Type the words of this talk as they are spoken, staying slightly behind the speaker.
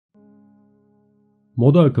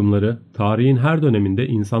Moda akımları tarihin her döneminde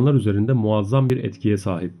insanlar üzerinde muazzam bir etkiye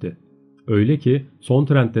sahipti. Öyle ki son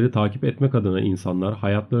trendleri takip etmek adına insanlar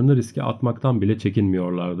hayatlarını riske atmaktan bile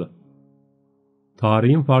çekinmiyorlardı.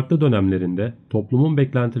 Tarihin farklı dönemlerinde toplumun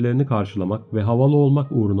beklentilerini karşılamak ve havalı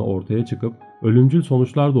olmak uğruna ortaya çıkıp ölümcül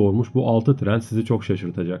sonuçlar doğurmuş bu 6 trend sizi çok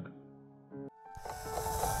şaşırtacak.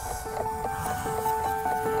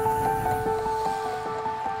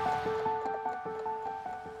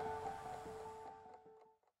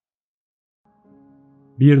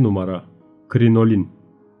 Bir numara. Krinolin.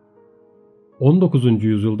 19.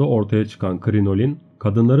 yüzyılda ortaya çıkan krinolin,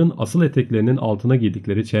 kadınların asıl eteklerinin altına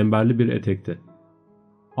giydikleri çemberli bir etekti.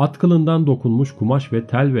 At kılından dokunmuş kumaş ve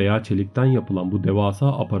tel veya çelikten yapılan bu devasa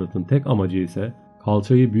aparatın tek amacı ise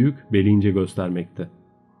kalçayı büyük, beli ince göstermekti.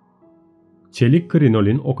 Çelik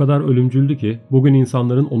krinolin o kadar ölümcüldü ki bugün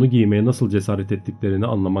insanların onu giymeye nasıl cesaret ettiklerini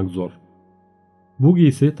anlamak zor. Bu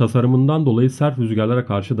giysi tasarımından dolayı sert rüzgarlara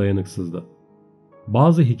karşı dayanıksızdı.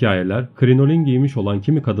 Bazı hikayeler krinolin giymiş olan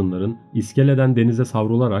kimi kadınların iskeleden denize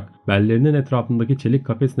savrularak bellerinin etrafındaki çelik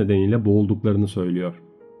kafes nedeniyle boğulduklarını söylüyor.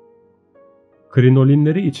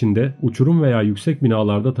 Krinolinleri içinde uçurum veya yüksek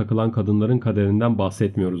binalarda takılan kadınların kaderinden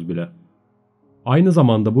bahsetmiyoruz bile. Aynı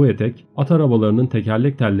zamanda bu etek at arabalarının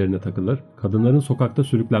tekerlek tellerine takılır, kadınların sokakta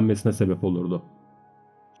sürüklenmesine sebep olurdu.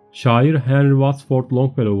 Şair Henry Wadsworth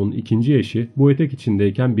Longfellow'un ikinci eşi bu etek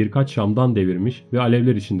içindeyken birkaç şamdan devirmiş ve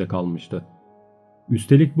alevler içinde kalmıştı.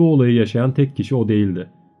 Üstelik bu olayı yaşayan tek kişi o değildi.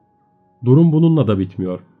 Durum bununla da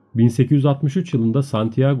bitmiyor. 1863 yılında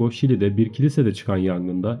Santiago, Şili'de bir kilisede çıkan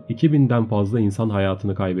yangında 2000'den fazla insan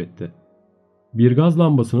hayatını kaybetti. Bir gaz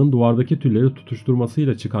lambasının duvardaki tülleri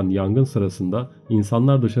tutuşturmasıyla çıkan yangın sırasında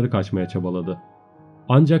insanlar dışarı kaçmaya çabaladı.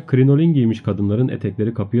 Ancak krinolin giymiş kadınların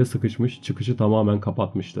etekleri kapıya sıkışmış, çıkışı tamamen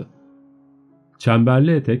kapatmıştı.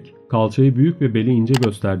 Çemberli etek, kalçayı büyük ve beli ince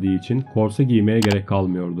gösterdiği için korse giymeye gerek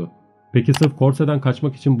kalmıyordu. Peki sırf korseden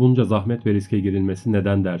kaçmak için bunca zahmet ve riske girilmesi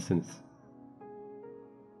neden dersiniz?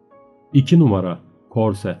 2 numara.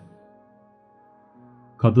 Korse.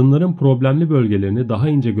 Kadınların problemli bölgelerini daha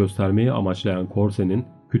ince göstermeyi amaçlayan korsenin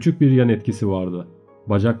küçük bir yan etkisi vardı.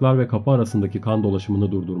 Bacaklar ve kapı arasındaki kan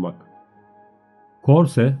dolaşımını durdurmak.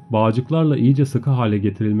 Korse, bağcıklarla iyice sıkı hale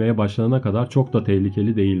getirilmeye başlanana kadar çok da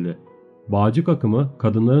tehlikeli değildi. Bağcık akımı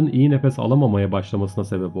kadınların iyi nefes alamamaya başlamasına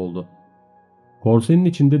sebep oldu. Korsenin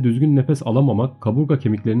içinde düzgün nefes alamamak kaburga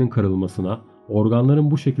kemiklerinin kırılmasına,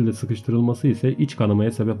 organların bu şekilde sıkıştırılması ise iç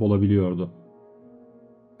kanamaya sebep olabiliyordu.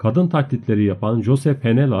 Kadın taklitleri yapan Joseph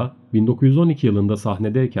Henela 1912 yılında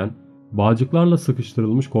sahnedeyken bağcıklarla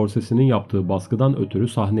sıkıştırılmış korsesinin yaptığı baskıdan ötürü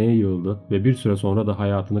sahneye yığıldı ve bir süre sonra da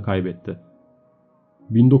hayatını kaybetti.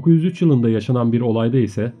 1903 yılında yaşanan bir olayda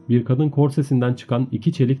ise bir kadın korsesinden çıkan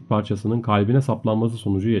iki çelik parçasının kalbine saplanması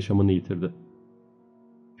sonucu yaşamını yitirdi.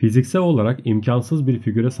 Fiziksel olarak imkansız bir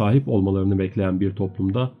figüre sahip olmalarını bekleyen bir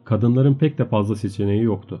toplumda kadınların pek de fazla seçeneği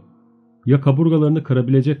yoktu. Ya kaburgalarını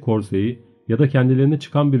kırabilecek korseyi ya da kendilerine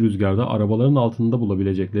çıkan bir rüzgarda arabaların altında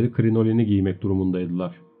bulabilecekleri krinolini giymek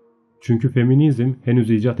durumundaydılar. Çünkü feminizm henüz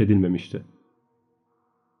icat edilmemişti.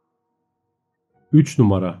 3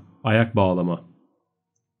 numara. Ayak bağlama.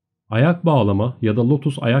 Ayak bağlama ya da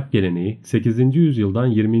lotus ayak geleneği 8. yüzyıldan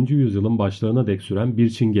 20. yüzyılın başlarına dek süren bir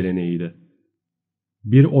Çin geleneğiydi.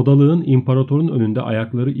 Bir odalığın imparatorun önünde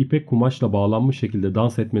ayakları ipek kumaşla bağlanmış şekilde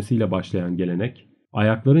dans etmesiyle başlayan gelenek,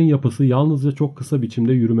 ayakların yapısı yalnızca çok kısa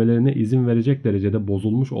biçimde yürümelerine izin verecek derecede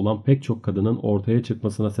bozulmuş olan pek çok kadının ortaya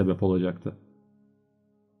çıkmasına sebep olacaktı.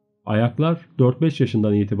 Ayaklar 4-5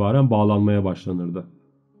 yaşından itibaren bağlanmaya başlanırdı.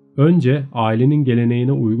 Önce ailenin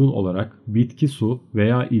geleneğine uygun olarak bitki su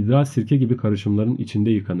veya idrar sirke gibi karışımların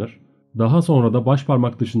içinde yıkanır, daha sonra da baş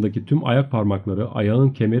parmak dışındaki tüm ayak parmakları ayağın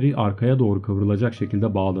kemeri arkaya doğru kıvrılacak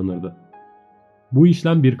şekilde bağlanırdı. Bu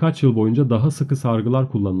işlem birkaç yıl boyunca daha sıkı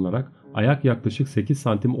sargılar kullanılarak ayak yaklaşık 8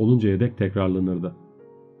 santim oluncaya dek tekrarlanırdı.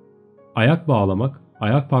 Ayak bağlamak,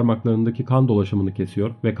 ayak parmaklarındaki kan dolaşımını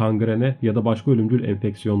kesiyor ve kangrene ya da başka ölümcül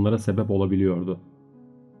enfeksiyonlara sebep olabiliyordu.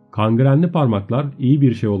 Kangrenli parmaklar iyi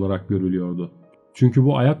bir şey olarak görülüyordu. Çünkü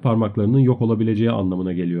bu ayak parmaklarının yok olabileceği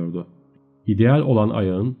anlamına geliyordu. İdeal olan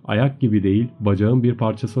ayağın ayak gibi değil, bacağın bir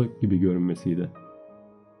parçası gibi görünmesiydi.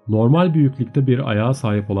 Normal büyüklükte bir ayağa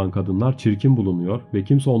sahip olan kadınlar çirkin bulunuyor ve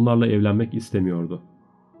kimse onlarla evlenmek istemiyordu.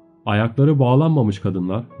 Ayakları bağlanmamış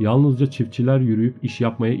kadınlar yalnızca çiftçiler yürüyüp iş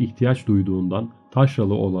yapmaya ihtiyaç duyduğundan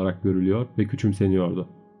taşralı olarak görülüyor ve küçümseniyordu.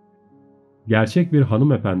 Gerçek bir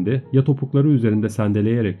hanımefendi ya topukları üzerinde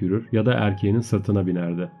sendeleyerek yürür ya da erkeğinin sırtına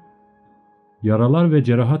binerdi. Yaralar ve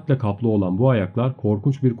cerahatle kaplı olan bu ayaklar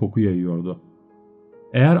korkunç bir koku yayıyordu.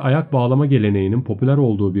 Eğer ayak bağlama geleneğinin popüler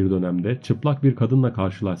olduğu bir dönemde çıplak bir kadınla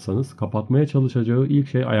karşılaşsanız kapatmaya çalışacağı ilk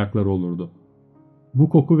şey ayakları olurdu. Bu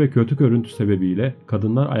koku ve kötü görüntü sebebiyle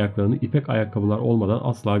kadınlar ayaklarını ipek ayakkabılar olmadan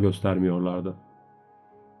asla göstermiyorlardı.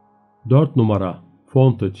 4 numara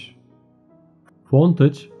Fontage.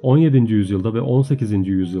 Fontage 17. yüzyılda ve 18.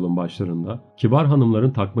 yüzyılın başlarında kibar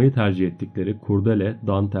hanımların takmayı tercih ettikleri kurdele,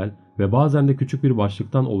 dantel ve bazen de küçük bir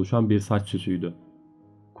başlıktan oluşan bir saç süsüydü.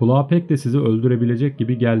 Kulağa pek de sizi öldürebilecek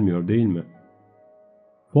gibi gelmiyor değil mi?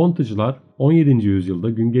 Fontage'lar 17. yüzyılda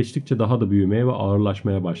gün geçtikçe daha da büyümeye ve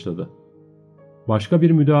ağırlaşmaya başladı. Başka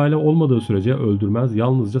bir müdahale olmadığı sürece öldürmez,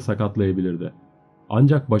 yalnızca sakatlayabilirdi.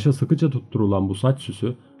 Ancak başa sıkıca tutturulan bu saç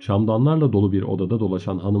süsü şamdanlarla dolu bir odada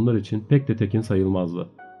dolaşan hanımlar için pek de tekin sayılmazdı.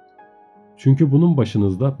 Çünkü bunun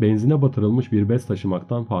başınızda benzine batırılmış bir bez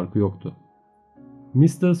taşımaktan farkı yoktu.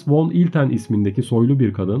 Mrs. Von Ilten ismindeki soylu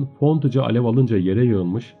bir kadın Fontage'ı alev alınca yere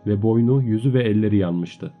yığılmış ve boynu, yüzü ve elleri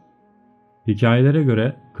yanmıştı. Hikayelere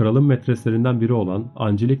göre kralın metreslerinden biri olan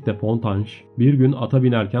Angelique de Fontange bir gün ata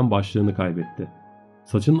binerken başlığını kaybetti.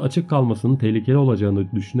 Saçının açık kalmasının tehlikeli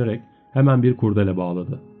olacağını düşünerek hemen bir kurdele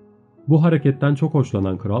bağladı. Bu hareketten çok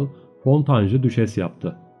hoşlanan kral Fontange'ı düşes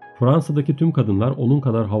yaptı. Fransa'daki tüm kadınlar onun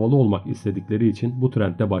kadar havalı olmak istedikleri için bu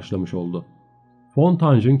trendde başlamış oldu.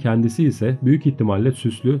 Fontange'ın kendisi ise büyük ihtimalle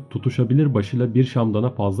süslü, tutuşabilir başıyla bir şamdana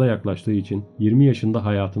fazla yaklaştığı için 20 yaşında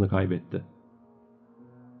hayatını kaybetti.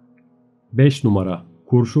 5 numara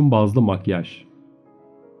Kurşun bazlı makyaj.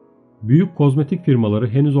 Büyük kozmetik firmaları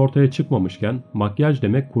henüz ortaya çıkmamışken makyaj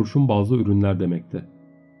demek kurşun bazlı ürünler demekti.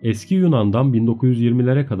 Eski Yunan'dan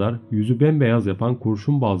 1920'lere kadar yüzü bembeyaz yapan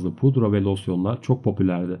kurşun bazlı pudra ve losyonlar çok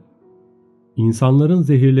popülerdi. İnsanların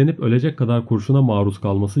zehirlenip ölecek kadar kurşuna maruz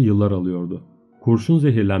kalması yıllar alıyordu. Kurşun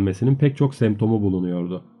zehirlenmesinin pek çok semptomu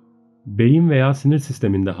bulunuyordu. Beyin veya sinir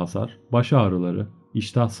sisteminde hasar, baş ağrıları,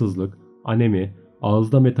 iştahsızlık, anemi,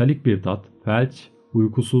 ağızda metalik bir tat, felç,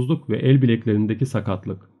 uykusuzluk ve el bileklerindeki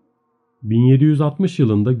sakatlık. 1760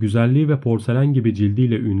 yılında güzelliği ve porselen gibi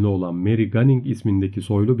cildiyle ünlü olan Mary Gunning ismindeki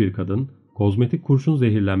soylu bir kadın, kozmetik kurşun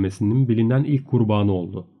zehirlenmesinin bilinen ilk kurbanı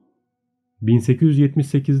oldu.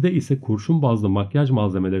 1878'de ise kurşun bazlı makyaj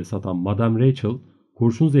malzemeleri satan Madame Rachel,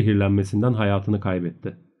 kurşun zehirlenmesinden hayatını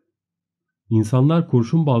kaybetti. İnsanlar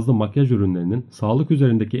kurşun bazlı makyaj ürünlerinin sağlık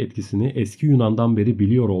üzerindeki etkisini eski Yunan'dan beri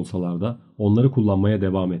biliyor olsalar da onları kullanmaya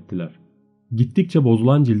devam ettiler. Gittikçe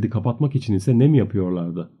bozulan cildi kapatmak için ise ne mi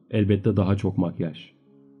yapıyorlardı? Elbette daha çok makyaj.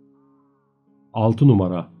 6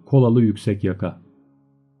 numara Kolalı yüksek yaka.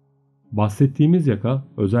 Bahsettiğimiz yaka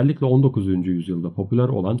özellikle 19. yüzyılda popüler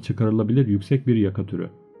olan çıkarılabilir yüksek bir yaka türü.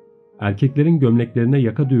 Erkeklerin gömleklerine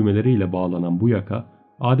yaka düğmeleriyle bağlanan bu yaka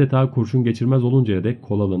adeta kurşun geçirmez oluncaya dek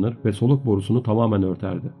kolalanır ve soluk borusunu tamamen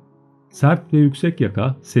örterdi. Sert ve yüksek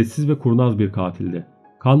yaka sessiz ve kurnaz bir katildi.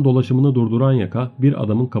 Kan dolaşımını durduran yaka bir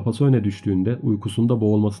adamın kafası öne düştüğünde uykusunda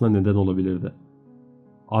boğulmasına neden olabilirdi.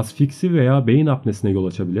 Asfiksi veya beyin apnesine yol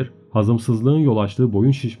açabilir, hazımsızlığın yol açtığı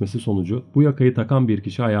boyun şişmesi sonucu bu yakayı takan bir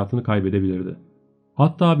kişi hayatını kaybedebilirdi.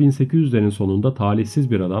 Hatta 1800'lerin sonunda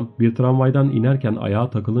talihsiz bir adam bir tramvaydan inerken ayağa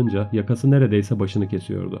takılınca yakası neredeyse başını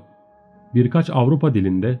kesiyordu. Birkaç Avrupa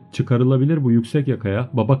dilinde çıkarılabilir bu yüksek yakaya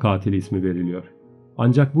baba katili ismi veriliyor.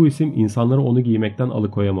 Ancak bu isim insanları onu giymekten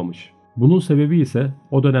alıkoyamamış. Bunun sebebi ise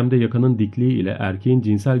o dönemde yakanın dikliği ile erkeğin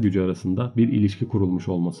cinsel gücü arasında bir ilişki kurulmuş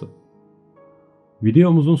olması.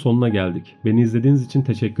 Videomuzun sonuna geldik. Beni izlediğiniz için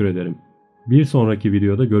teşekkür ederim. Bir sonraki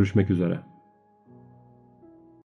videoda görüşmek üzere.